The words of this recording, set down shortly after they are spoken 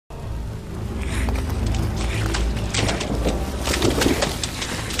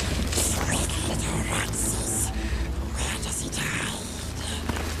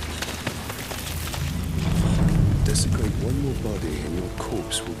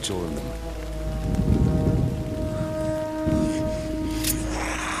join them.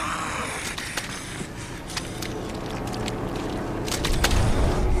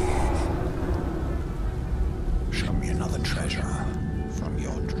 Show me another treasure from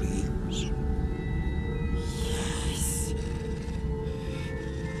your dreams. Yes.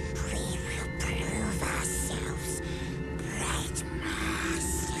 We will prove ourselves, bright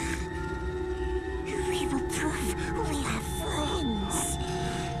master. We will prove we are friends.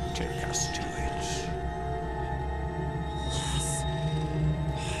 Take us to it. Yes.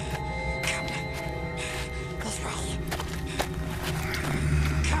 Come. This way.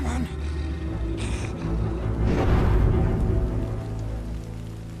 Come on.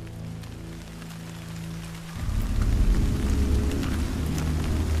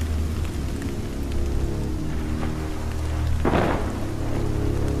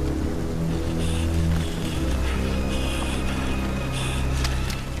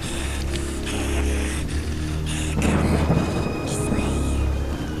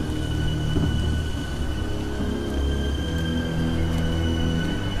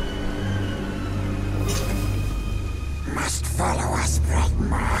 Must follow us, bright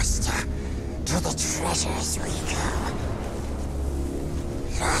master. To the treasures we go.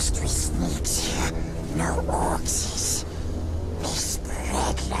 Lost we sneaks here, no orcs. They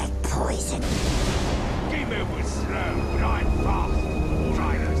spread like poison. He was slow, but I'm fast.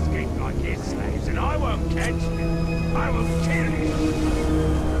 Try to escape like his slaves, and I won't catch you. I will kill you.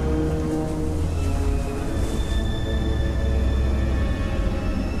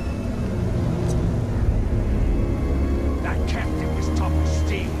 That captain was top of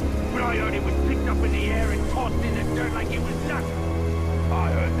steel, but I heard it was picked up in the air and tossed in the dirt like it was nothing.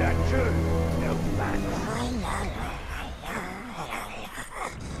 I heard that too. No man.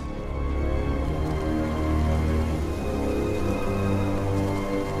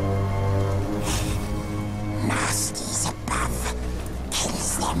 Nasties above.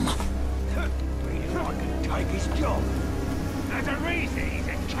 Kills them. If I can take his job. There's a reason he's a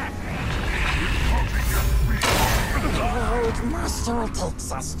captain. The old master takes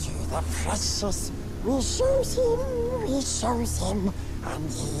us to the precious. We shows him, and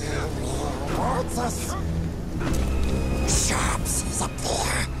he rewards us. Sharps is up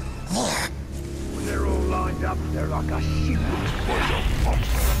there. There. When they're all lined up, they're like a ship.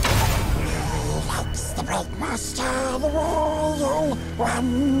 Likes the bright master, the royal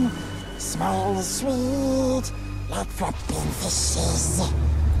one. Smiles sweet, like flopping fishes.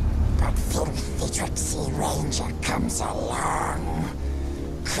 But filthy tricksy ranger comes along.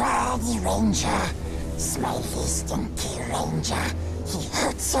 Craggy ranger, smelly stinky ranger. He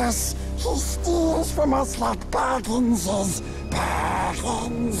hurts us, he steals from us like bargainses.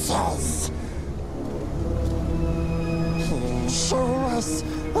 He'll show us,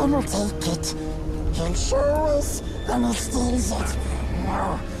 then we'll take it. He'll show us, then he steals it.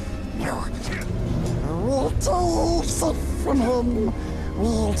 No. We'll take it from him.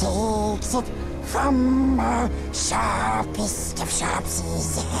 We'll take it from our sharpest of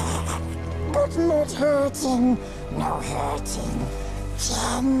sharpsies. But not hurting, no hurting.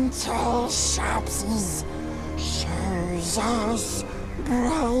 Gentle sharpsies shows us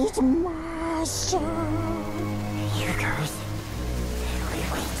bright master. Here goes. We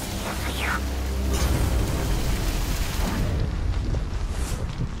wait here for you.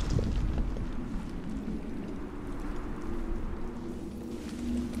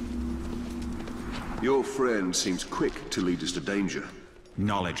 Your friend seems quick to lead us to danger.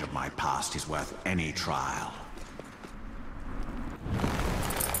 Knowledge of my past is worth any trial.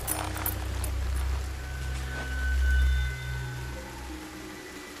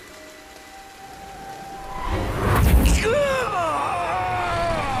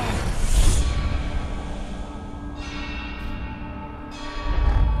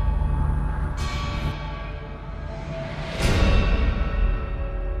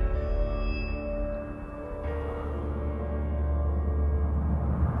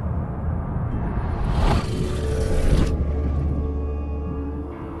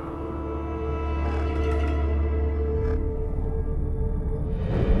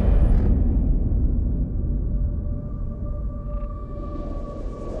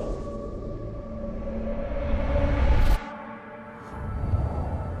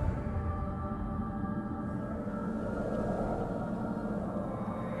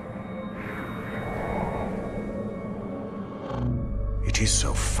 It is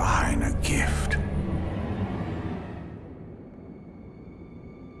so fine a gift.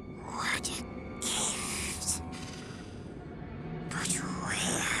 What a gift. But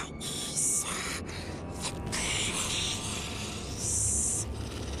where is the place?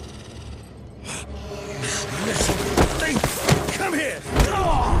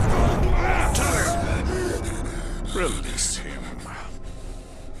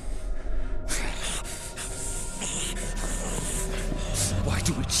 Why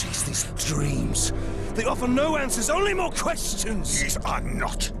do we chase these dreams? They offer no answers, only more questions! These are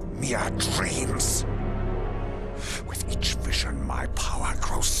not mere dreams. With each vision, my power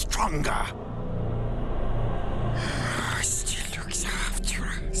grows stronger. She looks after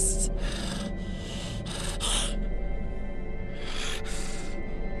us.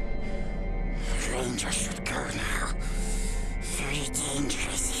 Ranger should go now. Very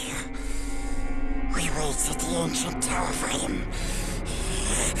dangerous here. We wait at the ancient tower for him.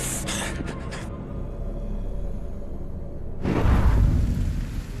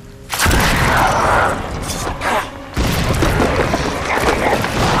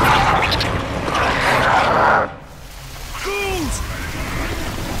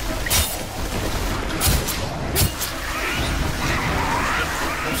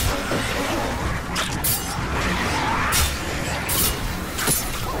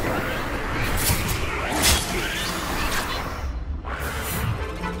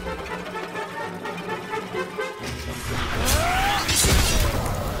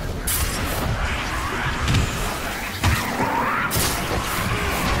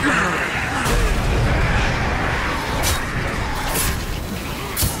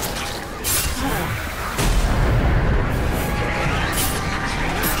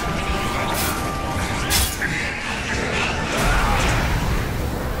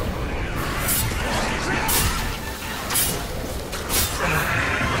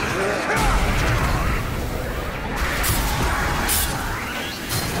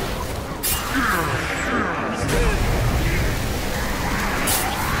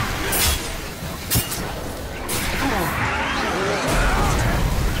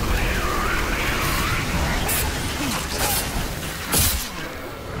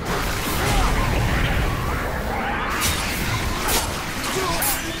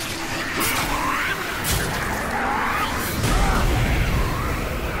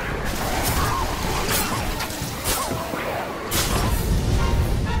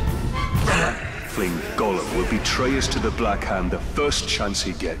 Gollum will betray us to the Black Hand the first chance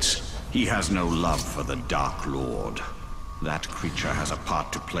he gets. He has no love for the Dark Lord. That creature has a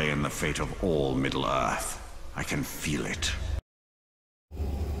part to play in the fate of all Middle-earth. I can feel it.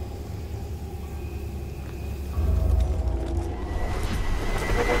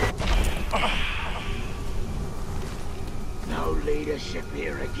 No leadership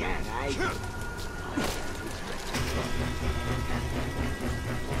here again, eh?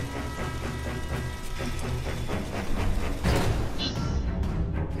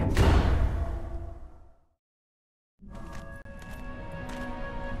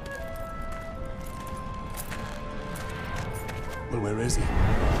 Well, where is he?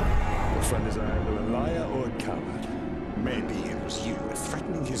 Your friend is either a liar or a coward. Maybe it was you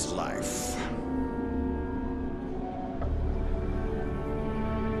threatening his life.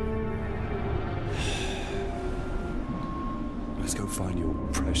 Let's go find your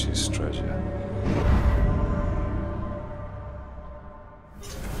precious treasure.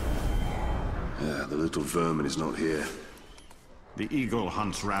 Yeah, the little vermin is not here. The eagle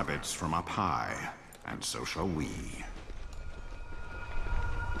hunts rabbits from up high, and so shall we.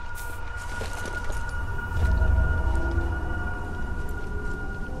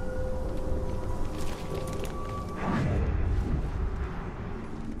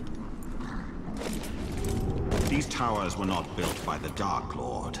 These towers were not built by the Dark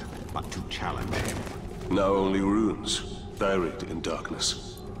Lord, but to challenge him. Now only ruins, buried in darkness.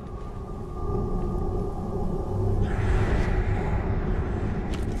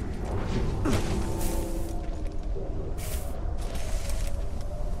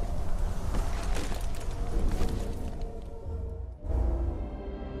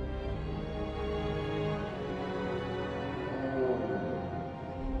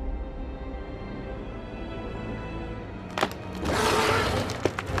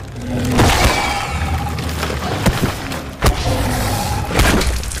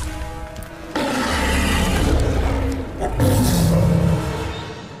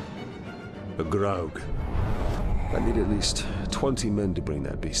 Rogue. I need at least 20 men to bring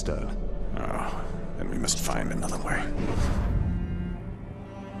that beast down. Oh, then we must find another way.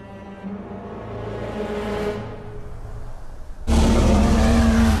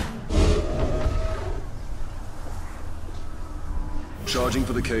 Charging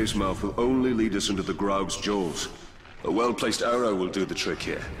for the cave's mouth will only lead us into the Graug's jaws. A well-placed arrow will do the trick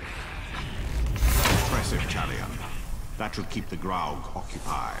here. Impressive, Chalion. That should keep the Graug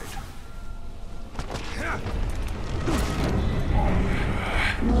occupied.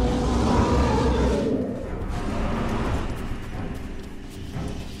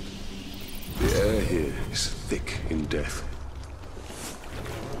 The air here is thick in death.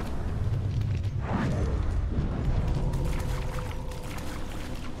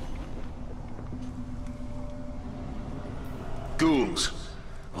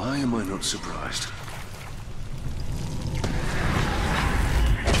 am I not surprised?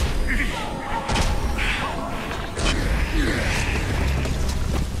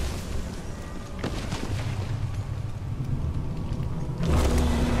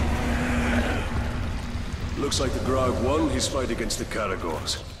 Looks like the Graug won his fight against the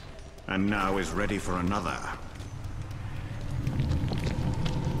Caragors. And now is ready for another.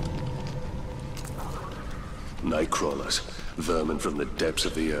 Nightcrawlers, vermin from the depths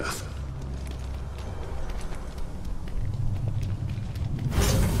of the earth.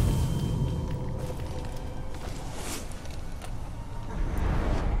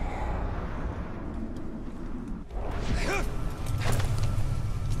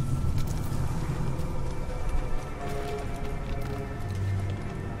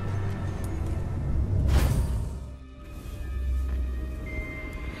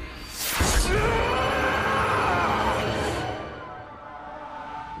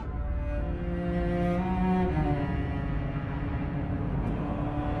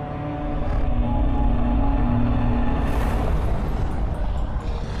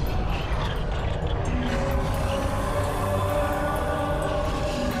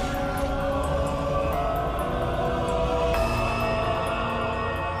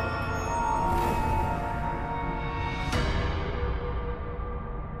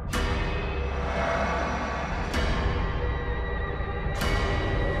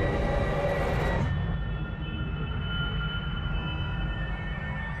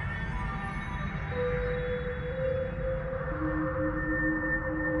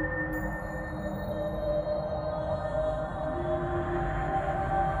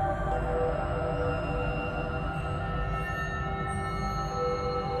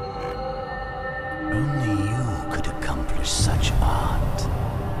 Only you could accomplish such art,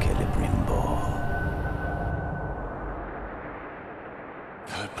 Celebrimbor.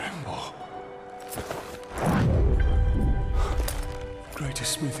 Celebrimbor.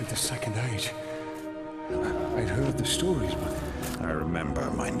 Greatest smith of the Second Age. I'd heard the stories, but... I remember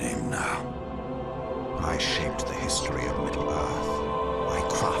my name now. I shaped the history of Middle-earth. I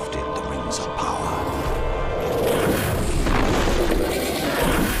crafted the Rings of Power.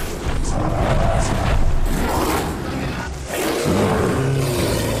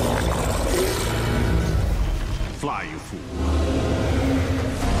 Fly, you fool.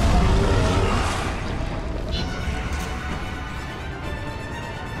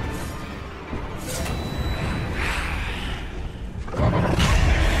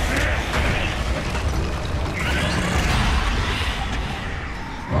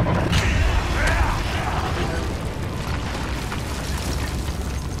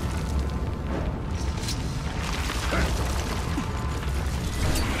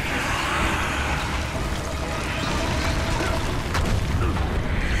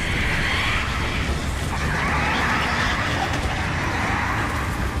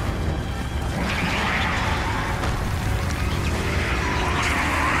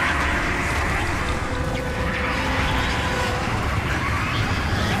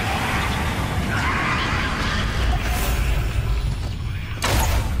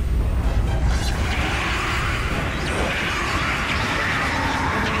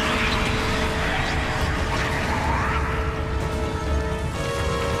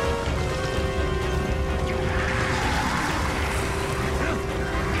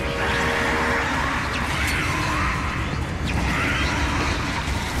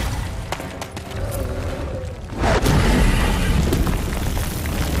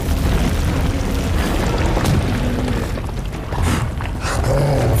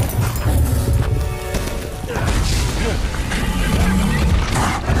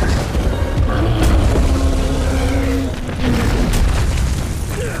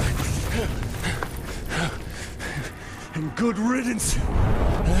 Good riddance!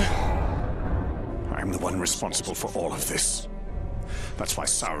 I'm the one responsible for all of this. That's why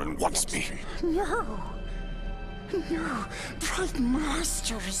Sauron wants me. No. No. Bright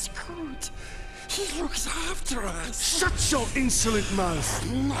Master is good. He looks after us. Shut your insolent mouth!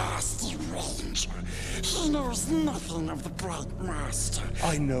 Nasty Ranger. He knows nothing of the Bright Master.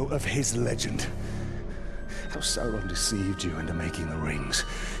 I know of his legend. How Sauron deceived you into making the rings.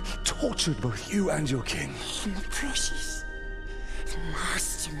 He tortured both you and your king. And the precious. The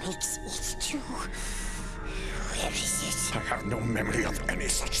Master makes it too. Where is it? I have no memory of any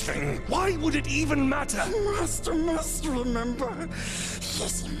such thing. Why would it even matter? The Master must remember.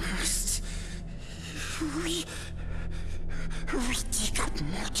 Yes, he must. We dig up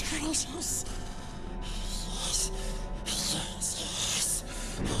more treasures. Yes, yes, yes.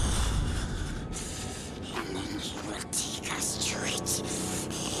 And then he will take us to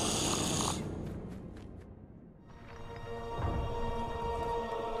it.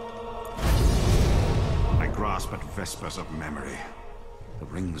 us but vespers of memory. The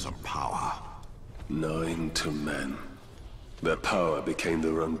rings of power. 9 to men. Their power became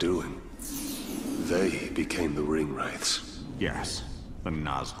their undoing. They became the ring wraiths. Yes, the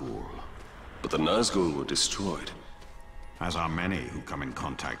Nazgul. But the Nazgul were destroyed. As are many who come in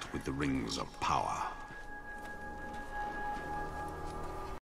contact with the rings of power.